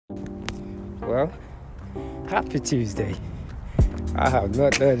Well, happy Tuesday. I have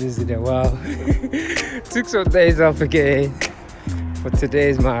not done this in a while. Took some days off again for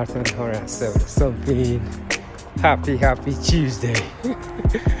today's marathon. Alright, so something happy Tuesday.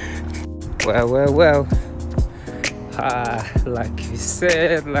 well. Like I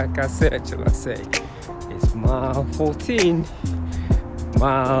said, shall I say, it's mile 14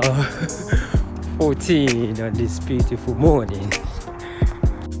 on this beautiful morning.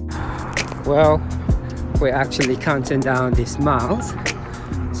 Well, we're actually counting down these miles,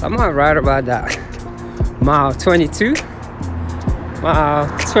 so I'm right about that. Mile 22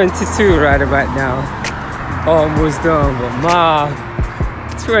 right about now. Almost done, but mile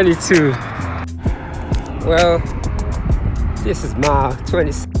 22. Well, this is mile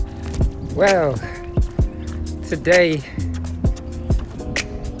 20. Well, today,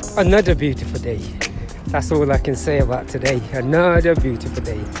 another beautiful day. That's all I can say about today. Another beautiful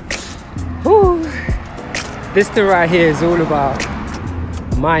day. Whew. This thing right here is all about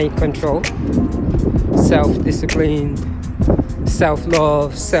mind control, self-discipline,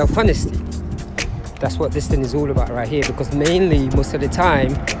 self-love, self-honesty. That's what this thing is all about right here, because mainly most of the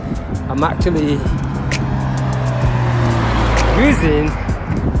time I'm actually using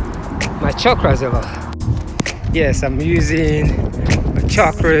my chakras a lot. Yes, I'm using my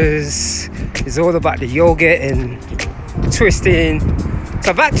chakras. It's all about the yoga and twisting. So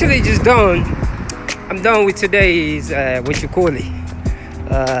I've actually just I'm done with today's,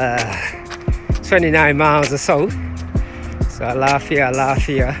 29 miles or so. So I laugh here.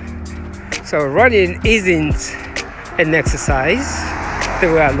 So running isn't an exercise, the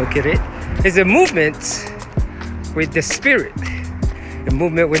way I look at it. It's a movement with the spirit, the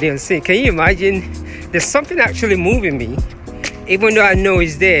movement with the unseen. Can you imagine? There's something actually moving me, even though I know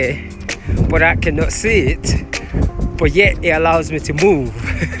it's there, but I cannot see it. But yet it allows me to move.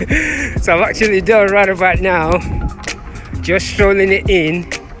 So I'm actually done right about now, just strolling it in,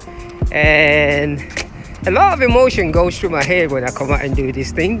 and a lot of emotion goes through my head when I come out and do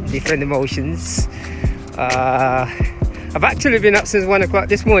this thing, different emotions. I've actually been up since 1 o'clock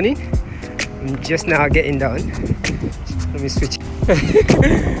this morning. I'm just now getting done. Let me switch.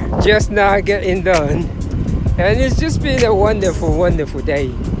 Just now getting done, and it's just been a wonderful day.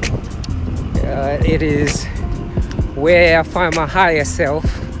 It is where I find my higher self.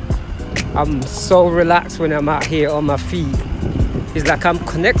 I'm so relaxed when I'm out here on my feet. It's like I'm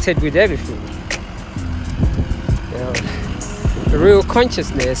connected with everything. The real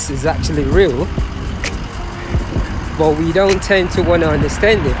consciousness is actually real, but we don't tend to want to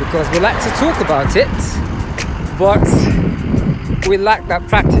understand it because we like to talk about it, but we lack that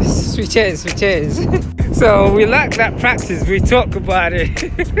practice. Switch ends. So we lack that practice, we talk about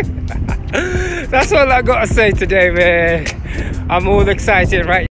it. That's all I gotta say today, man. I'm all excited right